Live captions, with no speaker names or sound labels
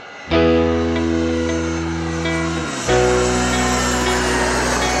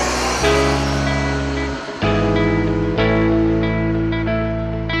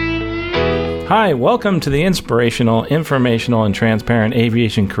Hi, welcome to the Inspirational, Informational, and Transparent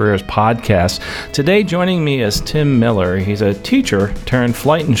Aviation Careers podcast. Today joining me is Tim Miller. He's a teacher turned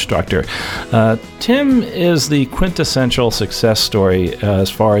flight instructor. Tim is the quintessential success story as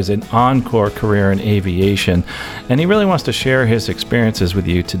far as an encore career in aviation, and he really wants to share his experiences with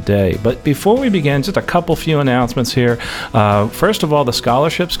you today. But before we begin, just a few announcements here. First of all, the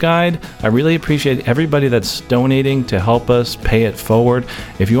scholarships guide. I really appreciate everybody that's donating to help us pay it forward.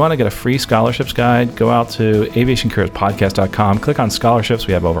 If you want to get a free scholarships guide, go out to aviationcareerspodcast.com, click on scholarships.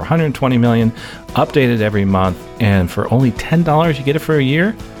 We have over 120 million updated every month, and for only $10 you get it for a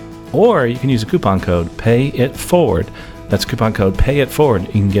year, or you can use a coupon code PAYITFORWARD. That's coupon code PAYITFORWARD.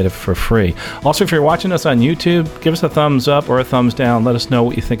 You can get it for free. Also, if you're watching us on YouTube, give us a thumbs up or a thumbs down. Let us know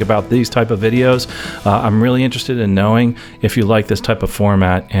what you think about these type of videos. I'm really interested in knowing if you like this type of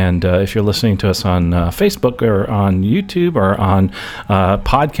format. And if you're listening to us on Facebook or on YouTube or on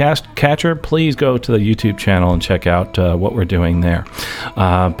Podcast Catcher, please go to the YouTube channel and check out what we're doing there.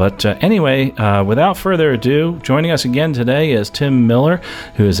 But anyway, without further ado, joining us again today is Tim Miller,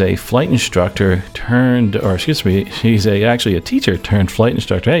 who is a flight instructor he's actually a teacher turned flight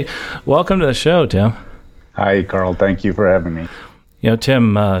instructor. Hey, welcome to the show, Tim. Hi, Carl. Thank you for having me. You know,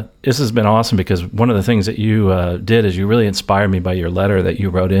 Tim, this has been awesome because one of the things that you did is you really inspired me by your letter that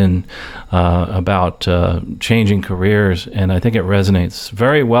you wrote in about changing careers, and I think it resonates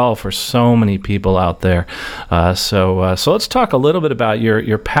very well for so many people out there. So let's talk a little bit about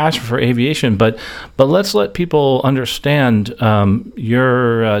your passion for aviation, but let's let people understand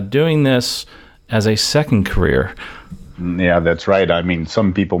you're doing this as a second career. Yeah, that's right. I mean,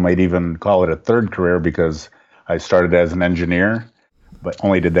 some people might even call it a third career because I started as an engineer, but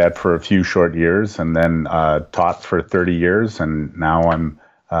only did that for a few short years, and then taught for 30 years, and now I'm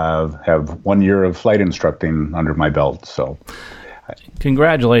have 1 year of flight instructing under my belt. So,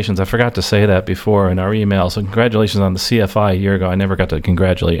 congratulations! I forgot to say that before in our email. So, congratulations on the CFI a year ago. I never got to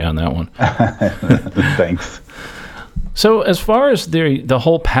congratulate you on that one. Thanks. So as far as the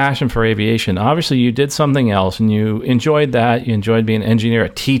whole passion for aviation, obviously you did something else and you enjoyed that. You enjoyed being an engineer, a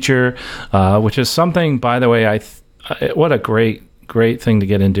teacher, which is something, by the way, what a great thing to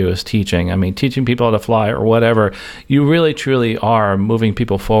get into is teaching. I mean, teaching people how to fly or whatever. You really, truly are moving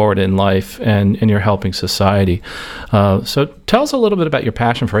people forward in life and you're helping society. So tell us a little bit about your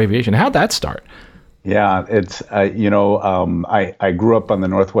passion for aviation. How'd that start? Yeah, it's, I grew up on the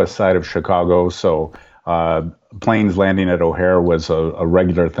northwest side of Chicago, so planes landing at O'Hare was a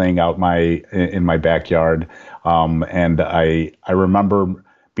regular thing out in my backyard, and I remember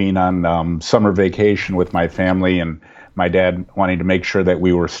being on summer vacation with my family, and my dad wanting to make sure that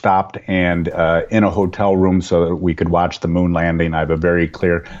we were stopped and in a hotel room so that we could watch the moon landing. I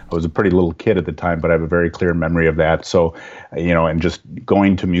was a pretty little kid at the time, but I have a very clear memory of that. So, and just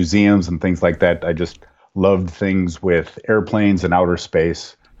going to museums and things like that, I just loved things with airplanes and outer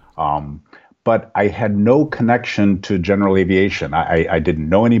space. But I had no connection to general aviation. I didn't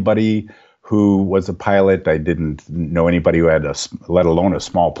know anybody who was a pilot. I didn't know anybody who had let alone a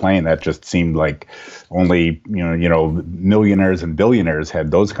small plane. That just seemed like only, millionaires and billionaires had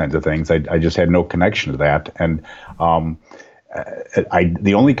those kinds of things. I just had no connection to that. And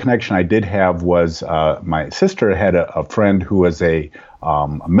the only connection I did have was my sister had a friend who was a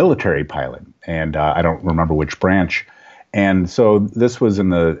military pilot, and I don't remember which branch. And so this was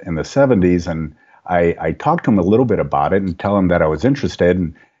in the 70s, and I talked to him a little bit about it and tell him that I was interested.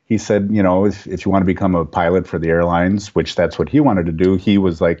 And he said, if you want to become a pilot for the airlines, which that's what he wanted to do, he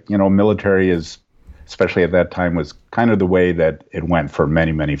was like, military is, especially at that time, was kind of the way that it went for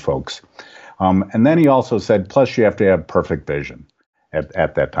many, many folks. And then he also said, plus you have to have perfect vision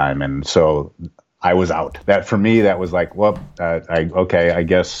at that time. And so I was out. That for me, that was like, well, I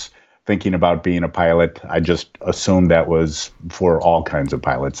guess. Thinking about being a pilot, I just assumed that was for all kinds of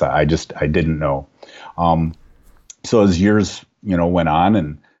pilots. I didn't know. So as years, went on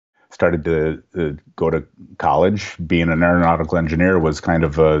and started to go to college, being an aeronautical engineer was kind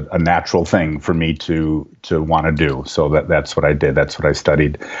of a natural thing for me to want to do. So that's what I did. That's what I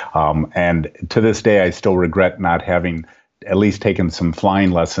studied. And to this day, I still regret not having at least taken some flying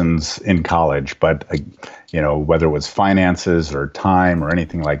lessons in college, but whether it was finances or time or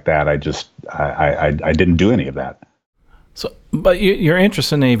anything like that, I didn't do any of that. So, but your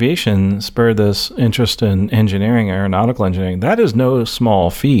interest in aviation spurred this interest in engineering, aeronautical engineering. That is no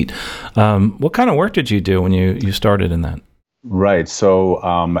small feat. What kind of work did you do when you started in that? Right. So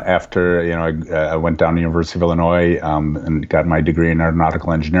after I went down to University of Illinois and got my degree in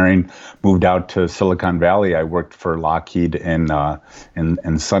aeronautical engineering, moved out to Silicon Valley. I worked for Lockheed in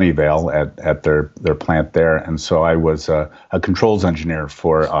Sunnyvale at their plant there, and so I was a controls engineer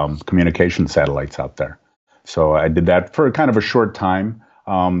for communication satellites out there. So I did that for kind of a short time,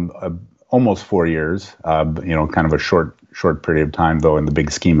 almost 4 years. Kind of a short period of time, though, in the big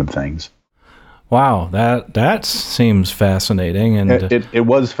scheme of things. Wow, that seems fascinating, and it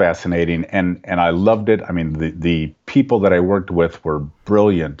was fascinating, and I loved it. I mean, the people that I worked with were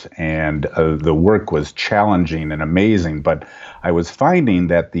brilliant, and the work was challenging and amazing. But I was finding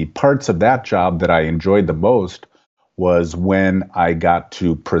that the parts of that job that I enjoyed the most was when I got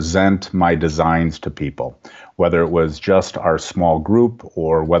to present my designs to people, whether it was just our small group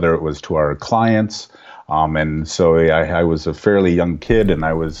or whether it was to our clients. And so I was a fairly young kid, and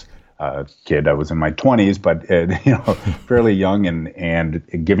I was in my 20s, but fairly young,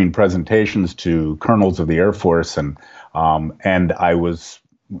 and giving presentations to colonels of the Air Force, and I was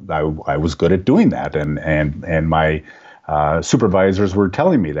good at doing that, and my supervisors were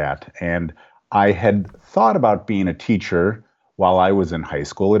telling me that, and I had thought about being a teacher while I was in high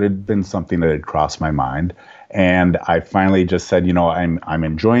school. It had been something that had crossed my mind, and I finally just said, I'm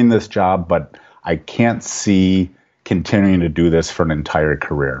enjoying this job, but I can't see continuing to do this for an entire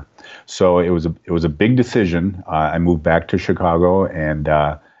career. So it was a big decision. I moved back to Chicago and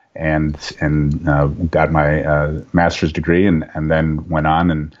got my master's degree, and then went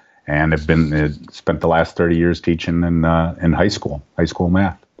on and have spent the last 30 years teaching in high school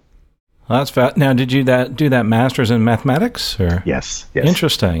math. Well, that's fast. Now, did you do that master's in mathematics? Or? Yes.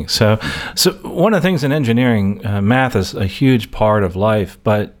 Interesting. So one of the things in engineering, math is a huge part of life,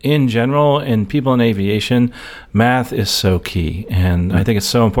 but in general, in people in aviation, math is so key, and I think it's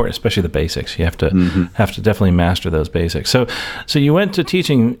so important, especially the basics. You have to definitely master those basics. So you went to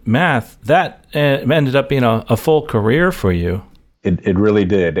teaching math. That ended up being a full career for you. It really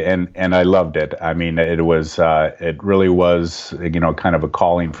did, and I loved it. I mean, it really was kind of a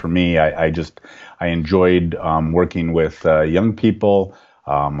calling for me. I enjoyed working with young people.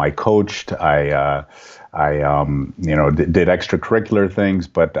 I coached. I did extracurricular things,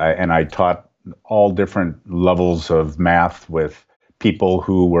 but I taught all different levels of math with people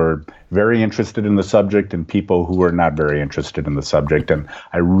who were very interested in the subject and people who were not very interested in the subject. And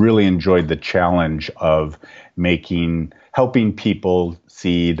I really enjoyed the challenge of helping people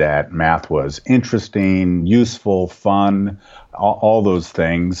see that math was interesting, useful, fun, all those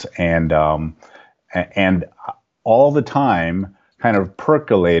things. And all the time kind of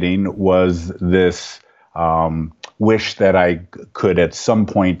percolating was this wish that I could at some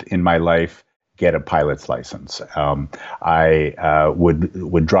point in my life get a pilot's license. I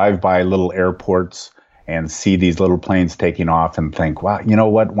would drive by little airports and see these little planes taking off and think, wow, you know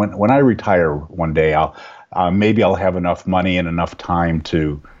what? When I retire one day, maybe I'll have enough money and enough time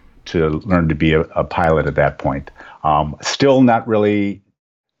to learn to be a pilot at that point. Still not really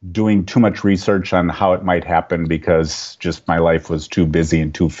doing too much research on how it might happen because just my life was too busy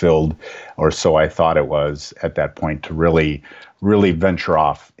and too filled, or so I thought it was at that point, to really, really venture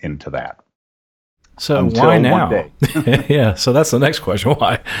off into that. So why now? Yeah. So that's the next question.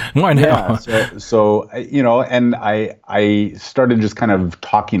 Why now? Yeah, so and I started just kind of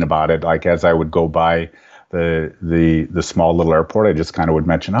talking about it, like as I would go by the small little airport, I just kind of would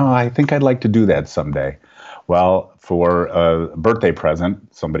mention, I think I'd like to do that someday. Well, for a birthday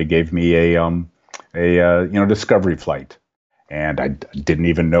present, somebody gave me a Discovery flight, and I didn't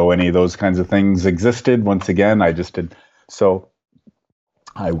even know any of those kinds of things existed. Once again, I just did. So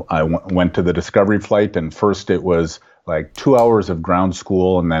I went to the Discovery flight, and first it was like 2 hours of ground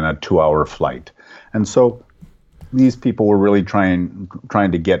school and then a 2-hour flight. And so these people were really trying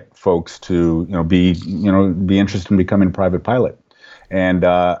to get folks to be interested in becoming a private pilot. And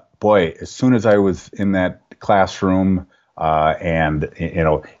boy, as soon as I was in that classroom and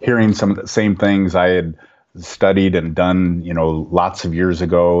hearing some of the same things I had studied and done lots of years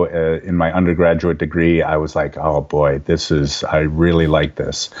ago in my undergraduate degree, I was like, oh boy, I really like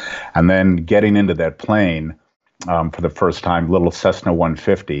this. And then getting into that plane for the first time, little Cessna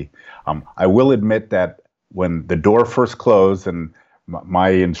 150, I will admit that when the door first closed, and my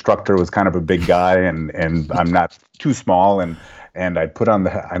instructor was kind of a big guy, and I'm not too small, and I put on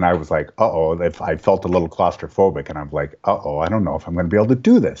and I was like, I felt a little claustrophobic, and I'm like, I don't know if I'm going to be able to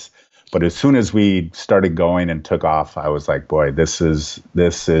do this. But as soon as we started going and took off, I was like, boy, this is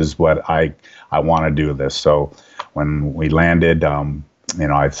what I want to do this. So when we landed,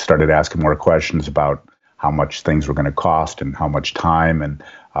 I started asking more questions about how much things were going to cost and how much time, and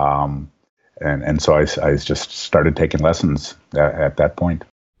and so I just started taking lessons at that point.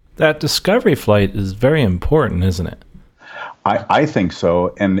 That discovery flight is very important, isn't it? I think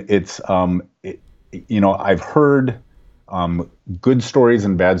so, and it's I've heard good stories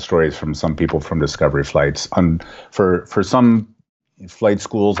and bad stories from some people from discovery flights. For some flight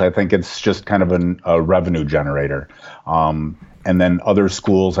schools, I think it's just kind of a revenue generator. And then other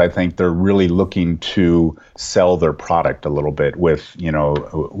schools, I think they're really looking to sell their product a little bit with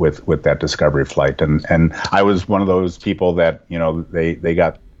that discovery flight. And I was one of those people that,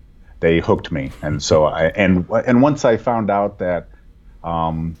 they hooked me. And so and once I found out that,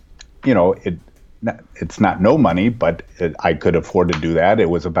 it's not no money, but I could afford to do that. It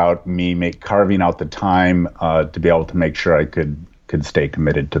was about me carving out the time to be able to make sure I could stay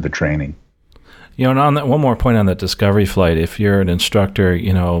committed to the training. And on that, one more point on that discovery flight, if you're an instructor,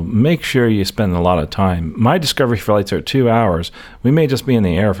 make sure you spend a lot of time. My discovery flights are 2 hours. We may just be in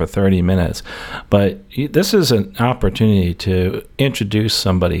the air for 30 minutes, but this is an opportunity to introduce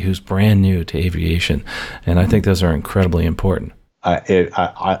somebody who's brand new to aviation, and I think those are incredibly important.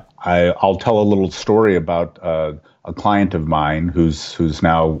 I'll tell a little story about a client of mine who's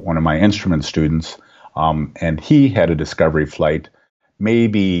now one of my instrument students, and he had a discovery flight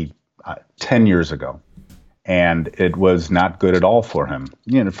maybe 10 years ago, and it was not good at all for him,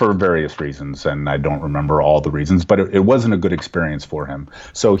 for various reasons, and I don't remember all the reasons, but it wasn't a good experience for him,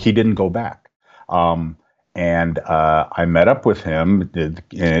 so he didn't go back. And I met up with him,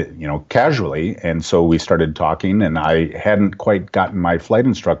 casually, and so we started talking, and I hadn't quite gotten my flight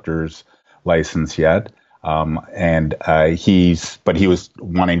instructor's license yet, but he was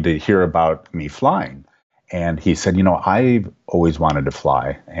wanting to hear about me flying. And he said, I've always wanted to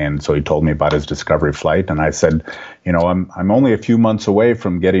fly. And so he told me about his discovery flight. And I said, I'm only a few months away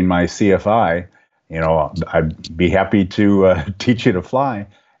from getting my CFI. I'd be happy to teach you to fly.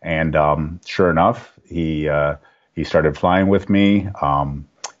 And sure enough, he started flying with me.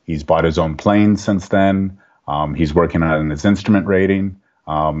 He's bought his own plane since then. He's working on his instrument rating.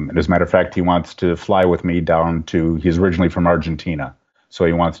 And as a matter of fact, he wants to fly with me he's originally from Argentina. So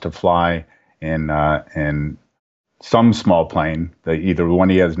he wants to fly in some small plane, either the one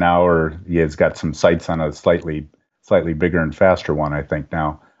he has now, or he has got some sights on a slightly bigger and faster one, I think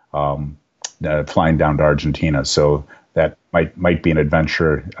now, flying down to Argentina. So that might be an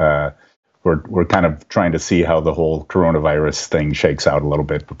adventure. We're kind of trying to see how the whole coronavirus thing shakes out a little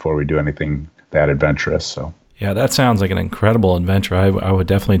bit before we do anything that adventurous. So. Yeah, that sounds like an incredible adventure. I would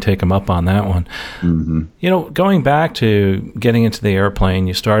definitely take him up on that one. Mm-hmm. Going back to getting into the airplane,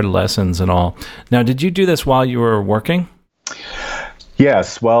 you started lessons and all. Now, did you do this while you were working?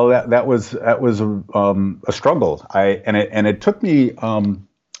 Yes. Well, that was a struggle. It took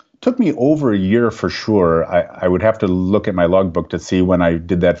me over a year for sure. I would have to look at my logbook to see when I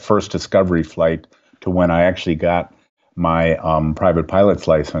did that first discovery flight to when I actually got my private pilot's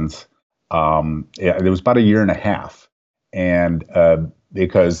license. It was about a year and a half, and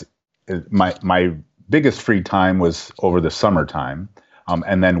because my biggest free time was over the summertime,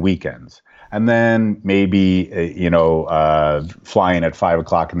 and then weekends, and then maybe flying at 5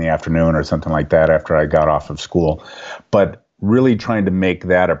 o'clock in the afternoon or something like that after I got off of school. But really trying to make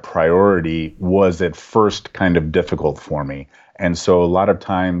that a priority was at first kind of difficult for me, and so a lot of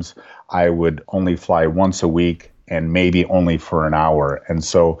times I would only fly once a week and maybe only for an hour, and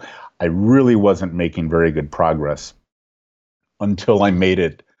so I really wasn't making very good progress until I made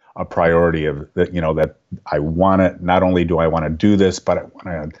it a priority that I want to, not only do I want to do this, but I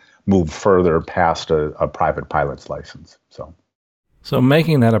want to move further past a private pilot's license. So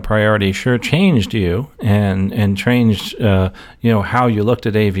making that a priority sure changed you and changed, how you looked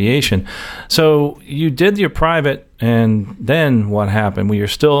at aviation. So you did your private, and then what happened? Were you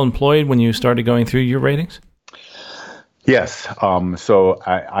still employed when you started going through your ratings? Yes. So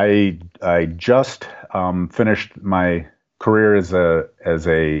I just finished my career as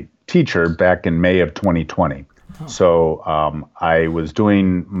a teacher back in May of 2020. Oh. So I was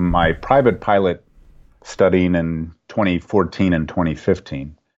doing my private pilot studying in 2014 and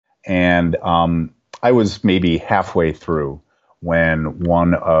 2015, and I was maybe halfway through when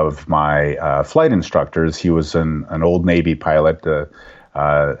one of my flight instructors, he was an old Navy pilot,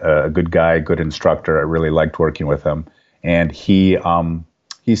 a good guy, good instructor. I really liked working with him. And he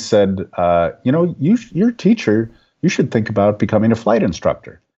said, you're a teacher. You should think about becoming a flight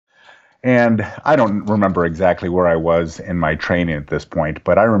instructor. And I don't remember exactly where I was in my training at this point,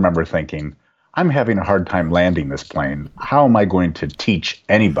 but I remember thinking, I'm having a hard time landing this plane. How am I going to teach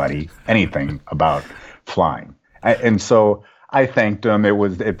anybody anything about flying? And so I thanked him.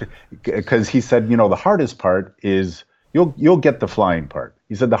 Because he said, the hardest part is you'll get the flying part.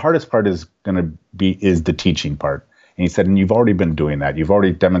 He said the hardest part is the teaching part. And he said, and you've already been doing that. You've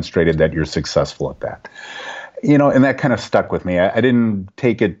already demonstrated that you're successful at that. And that kind of stuck with me. I didn't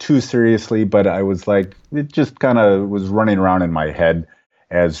take it too seriously, but I was like, it just kind of was running around in my head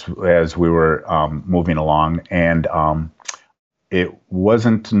as we were moving along. And it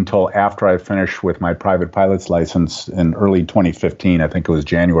wasn't until after I finished with my private pilot's license in early 2015, I think it was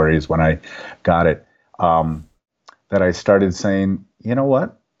January is when I got it, that I started saying, you know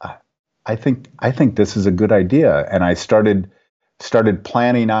what? I think this is a good idea. And I started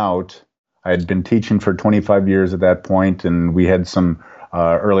planning out. I had been teaching for 25 years at that point, and we had some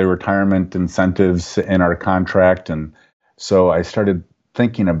early retirement incentives in our contract. And so I started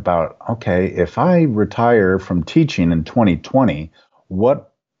thinking about, okay, if I retire from teaching in 2020,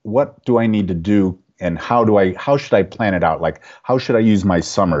 what do I need to do, and how should I plan it out? Like, how should I use my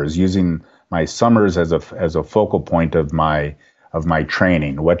summers? Using my summers as a focal point of my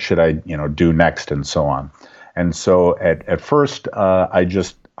training. What should I do next, and so on. And so at first,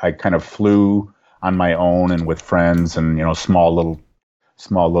 I kind of flew on my own and with friends, and small little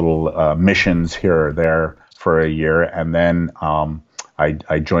missions here or there for a year, and then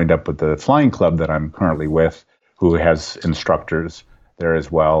I joined up with the flying club that I'm currently with, who has instructors there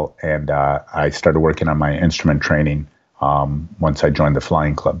as well, and I started working on my instrument training once I joined the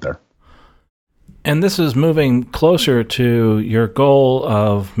flying club there. And this is moving closer to your goal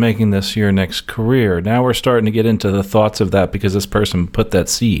of making this your next career. Now we're starting to get into the thoughts of that because this person put that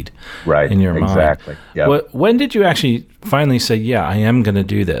seed in your mind. Exactly. Yep. When did you actually finally say, yeah, I am going to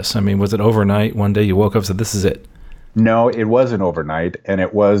do this? I mean, was it overnight? One day you woke up and said, this is it? No, it wasn't overnight. And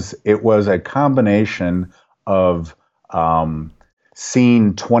it was a combination of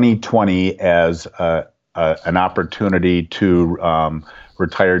seeing 2020 as an opportunity to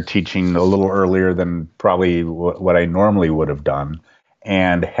retired teaching a little earlier than probably what I normally would have done,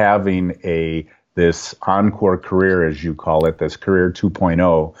 and having this encore career, as you call it, this career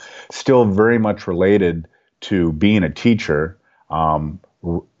 2.0, still very much related to being a teacher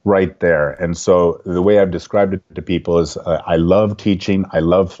right there. And so the way I've described it to people is I love teaching, I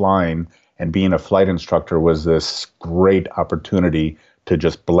love flying, and being a flight instructor was this great opportunity to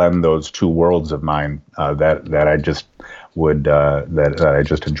just blend those two worlds of mine that I just that I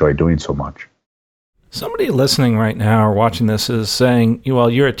just enjoy doing so much. Somebody listening right now or watching this is saying, well,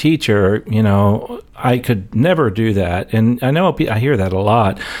 you're a teacher, I could never do that. And I know I hear that a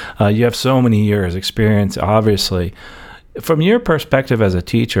lot. You have so many years experience, obviously. From your perspective as a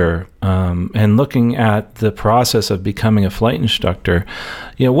teacher, and looking at the process of becoming a flight instructor,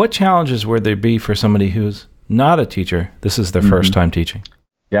 what challenges would there be for somebody who's not a teacher? This is their first time teaching.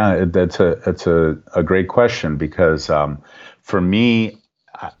 Yeah, that's a great question, because for me,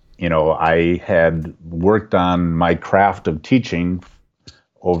 I had worked on my craft of teaching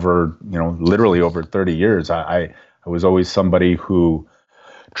over, literally over 30 years. I was always somebody who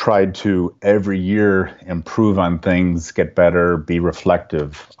tried to every year improve on things, get better, be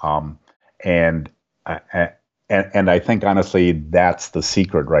reflective, and I think honestly that's the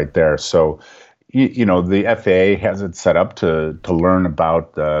secret right there. So. The FAA has it set up to learn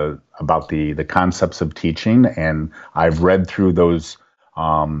about the concepts of teaching, and I've read through those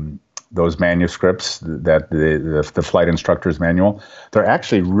manuscripts, that the flight instructor's manual. They're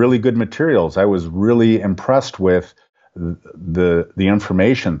actually really good materials. I was really impressed with the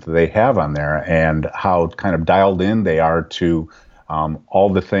information that they have on there, and how kind of dialed in they are to all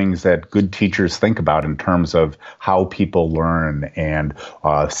the things that good teachers think about in terms of how people learn, and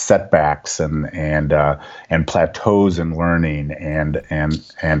setbacks and plateaus in learning,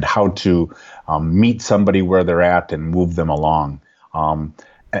 and how to meet somebody where they're at and move them along.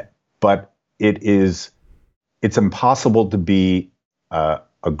 But it's impossible to be a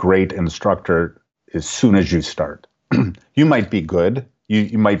great instructor as soon as you start. You might be good,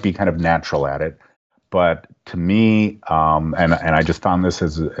 you might be kind of natural at it. But to me, and I just found this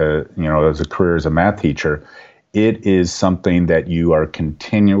as a career as a math teacher, it is something that you are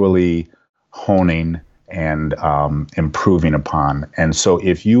continually honing and improving upon. And so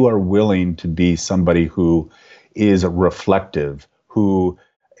if you are willing to be somebody who is reflective, who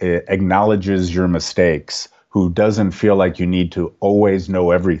acknowledges your mistakes, who doesn't feel like you need to always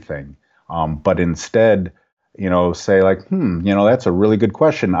know everything, but instead say like, that's a really good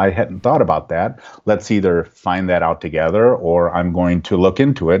question. I hadn't thought about that. Let's either find that out together, or I'm going to look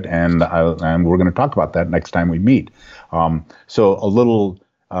into it, and we're going to talk about that next time we meet. So a little,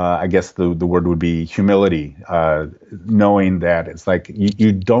 I guess the word would be humility, knowing that it's like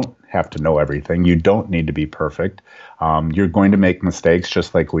you don't have to know everything. You don't need to be perfect. You're going to make mistakes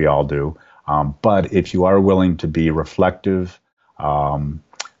just like we all do. But if you are willing to be reflective,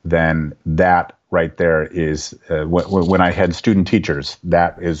 then that right there is, when I had student teachers,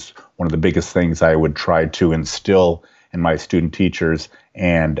 that is one of the biggest things I would try to instill in my student teachers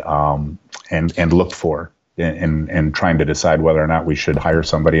and look for in trying to decide whether or not we should hire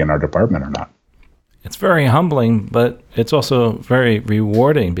somebody in our department or not. It's very humbling, but it's also very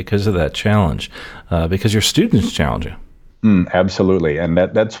rewarding because of that challenge, because your students challenge you. Absolutely, and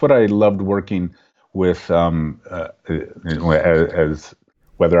that's what I loved working with, as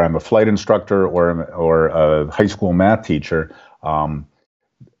whether I'm a flight instructor or a high school math teacher.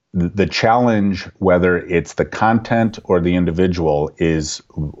 The challenge, whether it's the content or the individual,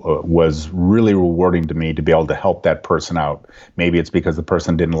 was really rewarding to me to be able to help that person out. Maybe it's because the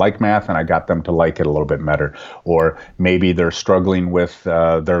person didn't like math and I got them to like it a little bit better, or maybe they're struggling with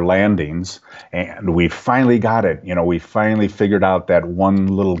their landings and we finally got it. We finally figured out that one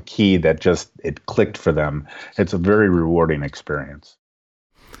little key that just it clicked for them. It's a very rewarding experience.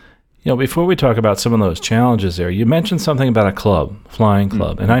 Before we talk about some of those challenges there, you mentioned something about a club, flying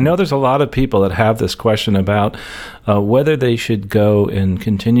club. And I know there's a lot of people that have this question about whether they should go and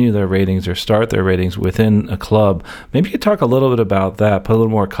continue their ratings or start their ratings within a club. Maybe you could talk a little bit about that, put a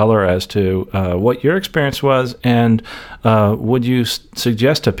little more color as to what your experience was, and would you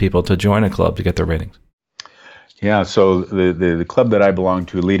suggest to people to join a club to get their ratings? Yeah, so the club that I belong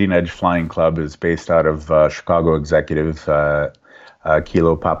to, Leading Edge Flying Club, is based out of Chicago Executive,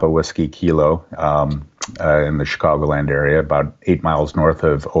 Kilo Papa Whiskey Kilo, in the Chicagoland area, about 8 miles north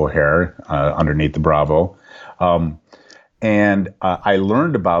of O'Hare, underneath the Bravo. And I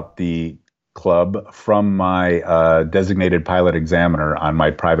learned about the club from my designated pilot examiner on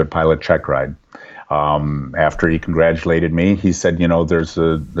my private pilot check ride. After he congratulated me, he said, there's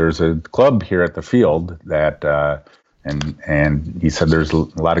a club here at the field that, and he said, there's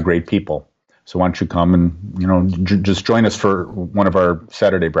a lot of great people. So why don't you come and, just join us for one of our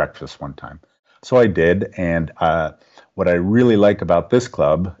Saturday breakfasts one time. So I did. And what I really like about this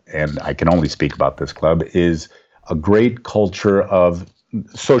club, and I can only speak about this club, is a great culture of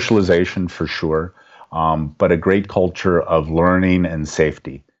socialization for sure, but a great culture of learning and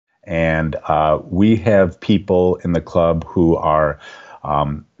safety. And we have people in the club who are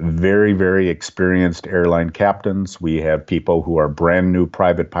very, very experienced airline captains. We have people who are brand new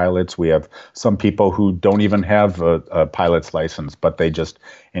private pilots. We have some people who don't even have a pilot's license, but they just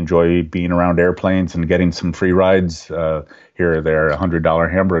enjoy being around airplanes and getting some free rides here or there,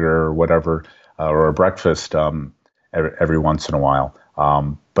 $100 hamburger or whatever, or a breakfast every once in a while.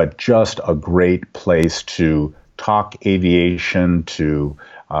 But just a great place to talk aviation, to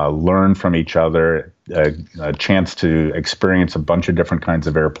learn from each other, a chance to experience a bunch of different kinds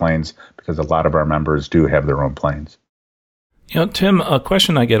of airplanes, because a lot of our members do have their own planes. Tim, a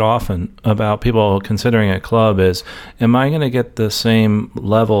question I get often about people considering a club is, am I going to get the same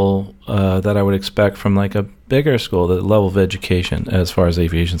level that I would expect from like a bigger school, the level of education as far as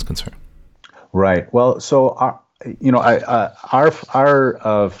aviation is concerned? Right. Well, so our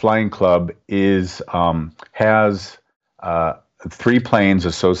flying club has 3 planes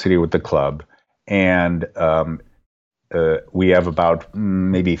associated with the club, and we have about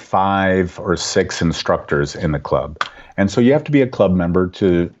maybe 5 or 6 instructors in the club. And so you have to be a club member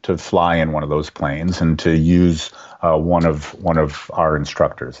to fly in one of those planes and to use one of our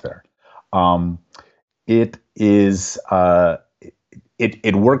instructors there. It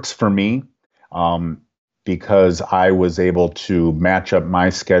works for me because I was able to match up my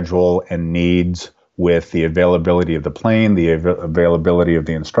schedule and needs with the availability of the plane, the availability of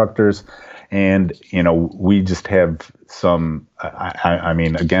the instructors. And, we just have some, I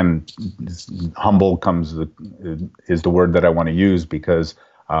mean, again, humble is the word that I want to use, because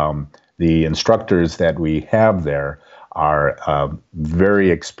the instructors that we have there are very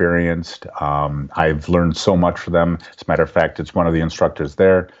experienced. I've learned so much from them. As a matter of fact, it's one of the instructors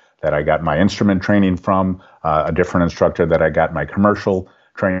there that I got my instrument training from, a different instructor that I got my commercial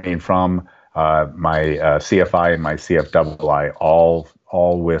training from, my CFI and my CFII, all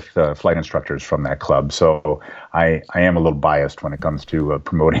with flight instructors from that club. So I am a little biased when it comes to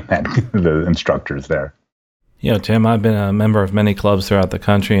promoting the instructors there. Tim, I've been a member of many clubs throughout the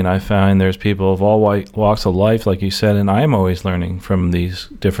country, and I find there's people of all walks of life, like you said, and I'm always learning from these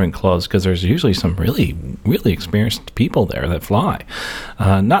different clubs, because there's usually some really, really experienced people there that fly.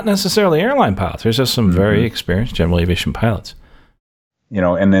 Not necessarily airline pilots. There's just some very experienced general aviation pilots.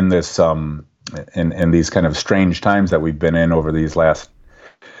 And then this, in these kind of strange times that we've been in over these last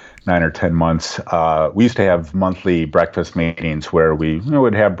 9 or 10 months, we used to have monthly breakfast meetings where we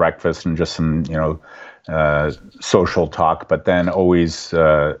would have breakfast and just some, social talk, but then always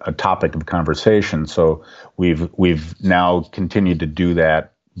a topic of conversation. So we've now continued to do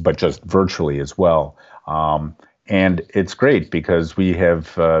that, but just virtually as well. And it's great because we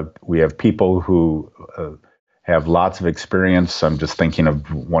have people who have lots of experience. I'm just thinking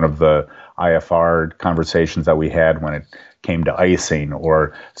of one of the IFR conversations that we had when it came to icing,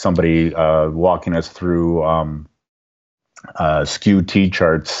 or somebody walking us through skew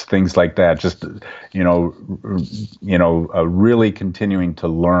T-charts, things like that. Just really continuing to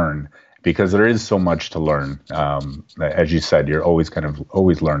learn, because there is so much to learn. As you said, you're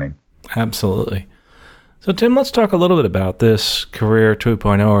always learning. Absolutely. So, Tim, let's talk a little bit about this Career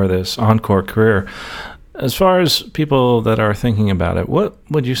 2.0, or this Encore Career. As far as people that are thinking about it, what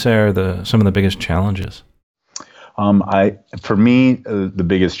would you say are some of the biggest challenges? For me, the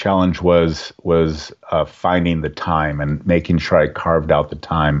biggest challenge was finding the time and making sure I carved out the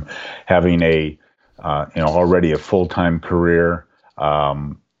time, having already a full-time career,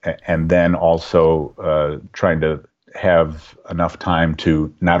 and then also trying to have enough time to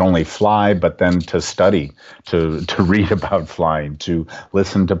not only fly, but then to study, to read about flying, to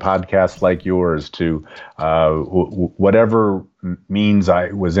listen to podcasts like yours, to whatever means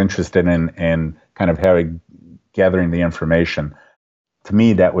I was interested in, and kind of gathering the information. To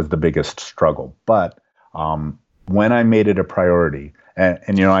me, that was the biggest struggle. But when I made it a priority,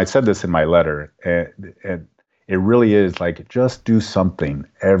 and I said this in my letter, and it really is like, just do something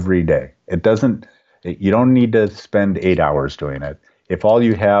every day. You don't need to spend 8 hours doing it. If all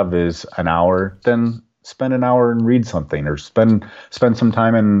you have is an hour, then spend an hour and read something, or spend some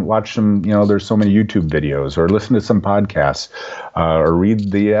time and watch some, there's so many YouTube videos, or listen to some podcasts, or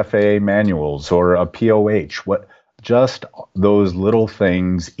read the FAA manuals, or a POH. Just those little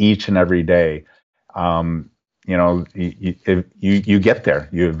things each and every day. You get there.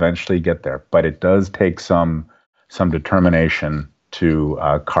 You eventually get there, but it does take some determination to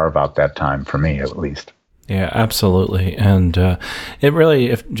carve out that time, for me at least. Yeah, absolutely. And it really,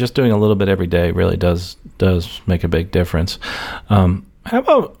 if just doing a little bit every day, really does make a big difference. How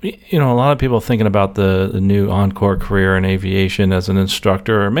about, a lot of people thinking about the new Encore Career in aviation as an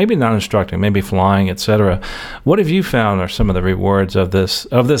instructor, or maybe not instructing, maybe flying, etc. What have you found are some of the rewards of this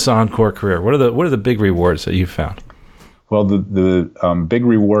Encore Career? What are the big rewards that you've found? Well, the big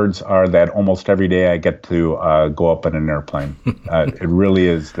rewards are that almost every day I get to go up in an airplane. It really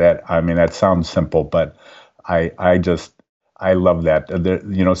is that. I mean, that sounds simple, but I love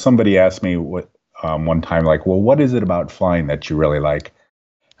that. Somebody asked me one time, like, well, what is it about flying that you really like?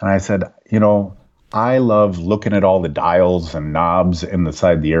 And I said, I love looking at all the dials and knobs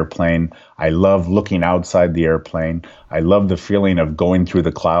inside the airplane. I love looking outside the airplane. I love the feeling of going through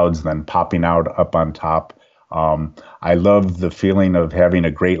the clouds and then popping out up on top. I love the feeling of having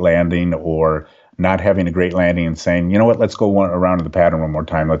a great landing, or not having a great landing and saying, you know what, let's go around the pattern one more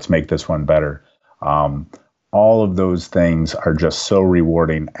time. Let's make this one better. All of those things are just so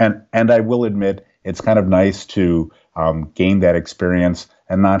rewarding. And I will admit, it's kind of nice to gain that experience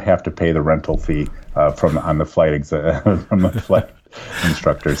and not have to pay the rental fee from the flight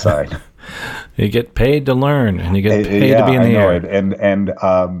instructor side. You get paid to learn, and you get paid to be in the air. And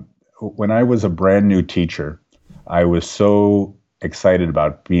when I was a brand new teacher, I was so excited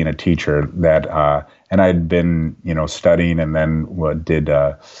about being a teacher that, and I'd been, studying, and then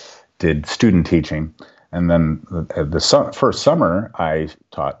did student teaching. And then the first summer, I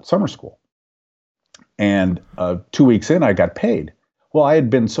taught summer school. And 2 weeks in, I got paid. Well, I had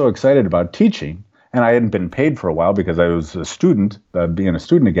been so excited about teaching, and I hadn't been paid for a while because I was a student, being a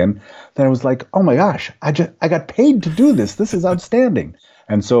student again, that I was like, oh my gosh, I got paid to do this. This is outstanding.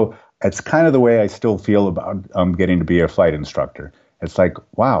 And so it's kind of the way I still feel about getting to be a flight instructor. It's like,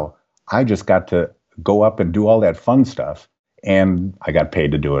 wow, I just got to go up and do all that fun stuff, and I got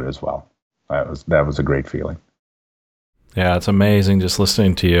paid to do it as well. That was a great feeling. Yeah, it's amazing just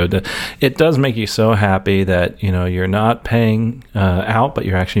listening to you. It does make you so happy that you're not paying out, but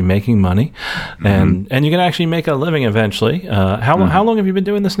you're actually making money, and you can actually make a living eventually. How long have you been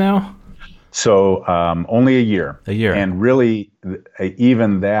doing this now? So only a year. A year, and really,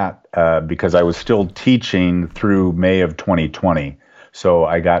 even that because I was still teaching through May of 2020. So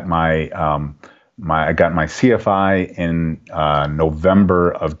I got my CFI in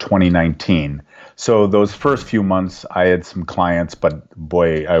November of 2019. So those first few months, I had some clients, but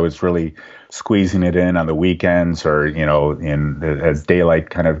boy, I was really squeezing it in on the weekends, or as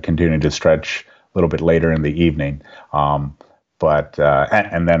daylight kind of continued to stretch a little bit later in the evening. But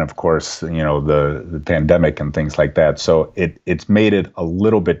then of course, the pandemic and things like that. So it's made it a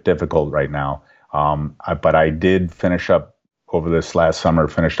little bit difficult right now. But I did finish up over this last summer.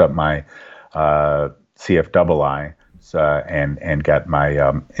 Finished up my CFII, and got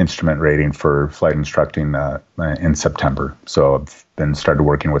my instrument rating for flight instructing in September. So I've been started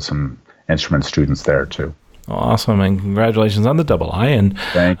working with some instrument students there too. Awesome, and congratulations on the II. And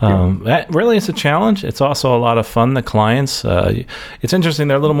thank you. That really is a challenge. It's also a lot of fun. The clients, it's interesting.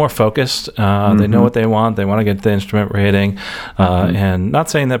 They're a little more focused. They know what they want. They want to get the instrument rating. And not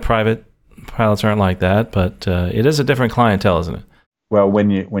saying that private pilots aren't like that, but it is a different clientele, isn't it? Well,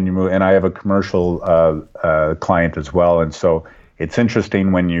 when you move, and I have a commercial client as well, and so it's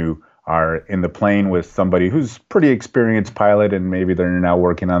interesting when you are in the plane with somebody who's pretty experienced pilot, and maybe they're now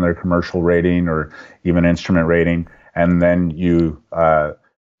working on their commercial rating or even instrument rating, and then you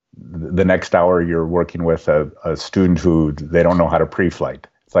the next hour you're working with a student who they don't know how to pre-flight.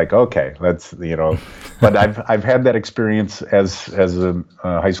 It's like, okay, that's, but I've had that experience as a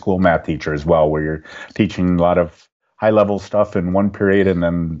high school math teacher as well, where you're teaching a lot of high level stuff in one period, and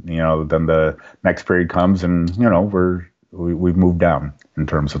then then the next period comes, and we've moved down in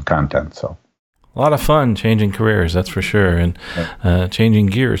terms of content. So a lot of fun changing careers, that's for sure, and changing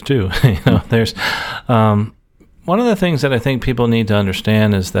gears too. There's one of the things that I think people need to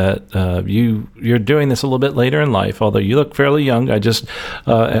understand is that you're doing this a little bit later in life, although you look fairly young. I'm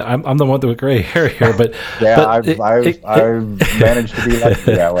the one with gray hair here, but yeah, but I've managed to be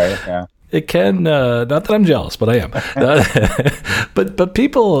lucky that way. Yeah. It can, not that I'm jealous, but I am. But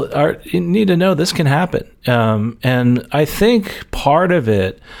people need to know this can happen. And I think part of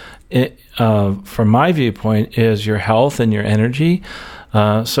it, from my viewpoint, is your health and your energy.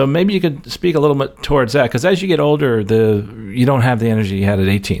 So maybe you could speak a little bit towards that, because as you get older, you don't have the energy you had at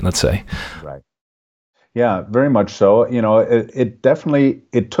 18, let's say. Right. Yeah, very much so. It definitely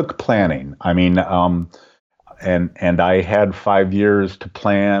took planning. I mean, and I had 5 years to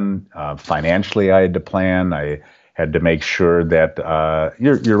plan. Financially, I had to plan. I had to make sure that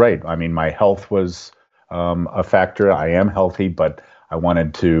you're right. I mean, my health was a factor. I am healthy, but I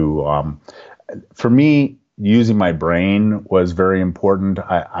wanted to. For me, using my brain was very important.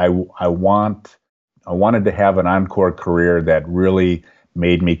 I wanted to have an encore career that really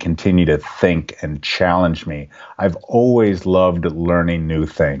made me continue to think and challenge me. I've always loved learning new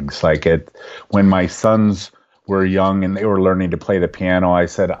things. Like when my sons were young and they were learning to play the piano, I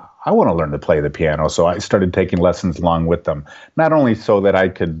said, I want to learn to play the piano. So I started taking lessons along with them, not only so that I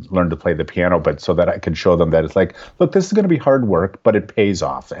could learn to play the piano, but so that I could show them that it's like, look, this is going to be hard work, but it pays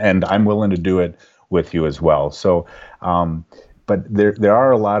off, and I'm willing to do it with you as well. So, but there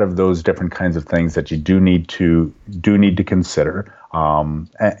are a lot of those different kinds of things that you do need to consider.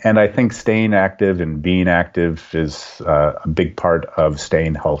 And I think staying active and being active is a big part of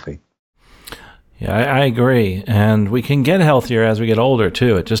staying healthy. Yeah, I agree. And we can get healthier as we get older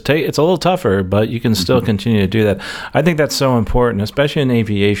too. It's a little tougher, but you can still continue to do that. I think that's so important, especially in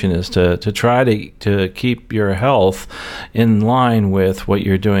aviation, is to try to keep your health in line with what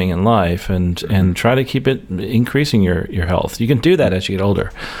you're doing in life, and try to keep it increasing your health. You can do that as you get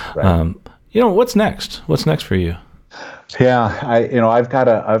older. Right. What's next? What's next for you? Yeah, I've got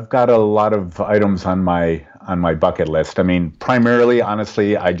a lot of items on my bucket list. I mean, primarily,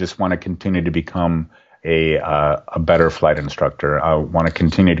 honestly, I just want to continue to become a better flight instructor. I want to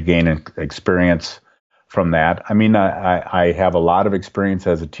continue to gain experience from that. I mean, I have a lot of experience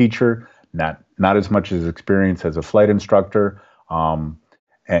as a teacher, not as much as experience as a flight instructor,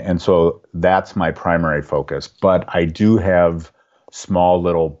 and so that's my primary focus. But I do have small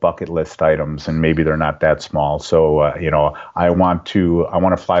little bucket list items, and maybe they're not that small. So, I want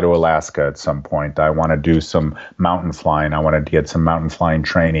to fly to Alaska at some point. I want to do some mountain flying. I want to get some mountain flying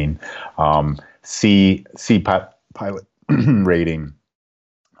training, sea pilot rating,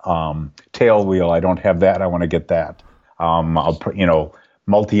 tail wheel. I don't have that. I want to get that. I'll put,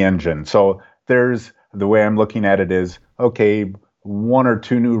 multi-engine. So the way I'm looking at it is, okay, 1 or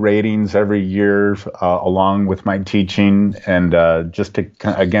 2 new ratings every year, along with my teaching, and just to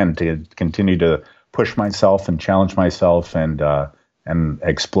continue to push myself and challenge myself, and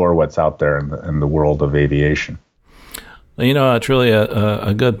explore what's out there in the world of aviation. Truly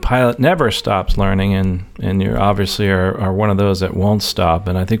a good pilot never stops learning, and you obviously are one of those that won't stop.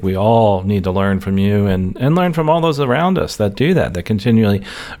 And I think we all need to learn from you and learn from all those around us that do that continually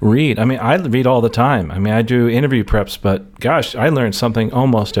read. I mean, I read all the time. I mean, I do interview preps, but gosh, I learn something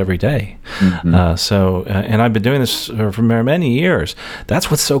almost every day. Mm-hmm. And I've been doing this for many years. That's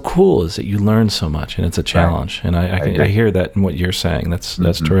what's so cool, is that you learn so much, and it's a challenge. Right. And I hear that in what you're saying. That's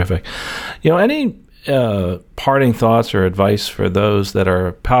terrific. Any parting thoughts or advice for those that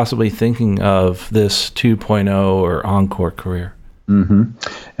are possibly thinking of this 2.0 or encore career? Mm-hmm.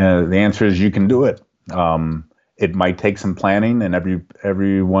 The answer is you can do it. It might take some planning, and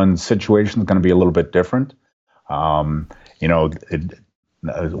everyone's situation is going to be a little bit different. One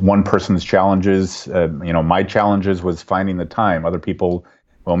person's challenges, my challenges was finding the time. Other people,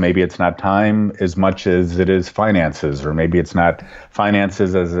 well, maybe it's not time as much as it is finances, or maybe it's not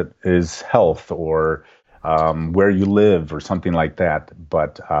finances as it is health, or where you live, or something like that.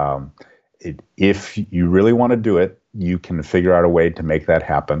 But if you really want to do it, you can figure out a way to make that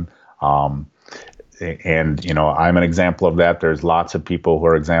happen. And I'm an example of that. There's lots of people who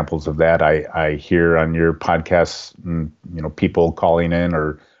are examples of that. I hear on your podcasts, people calling in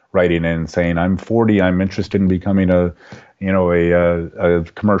or writing in and saying, "I'm 40. I'm interested in becoming a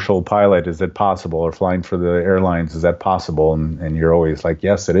commercial pilot. Is it possible?" Or flying for the airlines. Is that possible? And you're always like,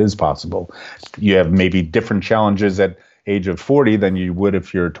 yes, it is possible. You have maybe different challenges at age of 40 than you would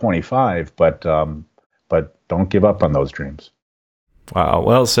if you're 25, but don't give up on those dreams. Wow,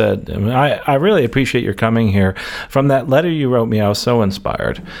 well said. I really appreciate your coming here. From that letter you wrote me, I was so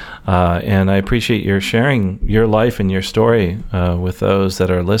inspired. And I appreciate your sharing your life and your story with those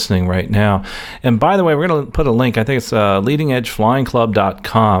that are listening right now. And by the way, we're going to put a link. I think it's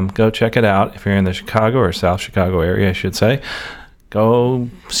leadingedgeflyingclub.com. Go check it out if you're in the Chicago or South Chicago area, I should say. Go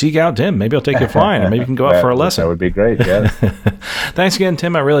seek out Tim. Maybe he'll take you flying, or maybe you can go out for a lesson. That would be great, yes. Thanks again,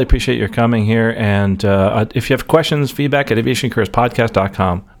 Tim. I really appreciate your coming here. And if you have questions, feedback at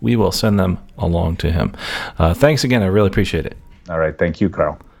aviationcareerspodcast.com, we will send them along to him. Thanks again. I really appreciate it. All right. Thank you,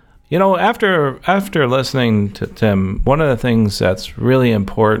 Carl. After listening to Tim, one of the things that's really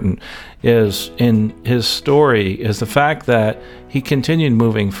important is in his story is the fact that he continued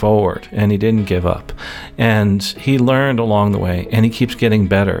moving forward and he didn't give up. And he learned along the way and he keeps getting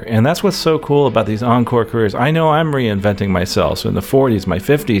better. And that's what's so cool about these encore careers. I know I'm reinventing myself. So in the 40s, my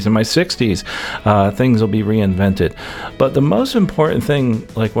 50s, and my 60s, things will be reinvented. But the most important thing,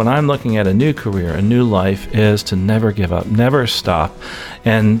 like when I'm looking at a new career, a new life, is to never give up, never stop,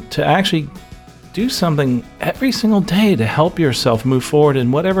 and to actually do something every single day to help yourself move forward in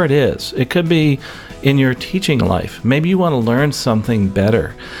whatever it is. It could be in your teaching life. Maybe you want to learn something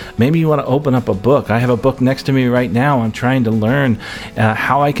better. Maybe you want to open up a book. I have a book next to me right now. I'm trying to learn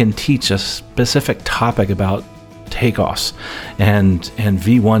how I can teach a specific topic about takeoffs and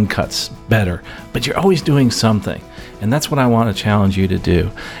V1 cuts better. But you're always doing something. And that's what I want to challenge you to do,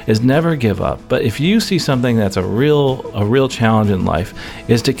 is never give up. But if you see something that's a real challenge in life,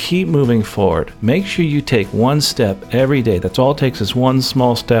 is to keep moving forward. Make sure you take one step every day. That's all it takes, is one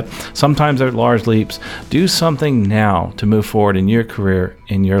small step. Sometimes they're large leaps. Do something now to move forward in your career,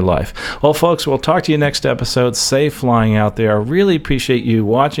 in your life. Well, folks, we'll talk to you next episode. Safe flying out there. I really appreciate you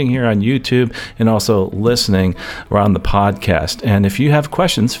watching here on YouTube and also listening around the podcast. And if you have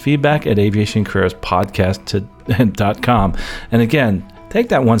questions, feedback at aviationcareerspodcast.com. And again, take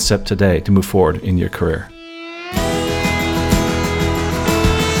that one step today to move forward in your career.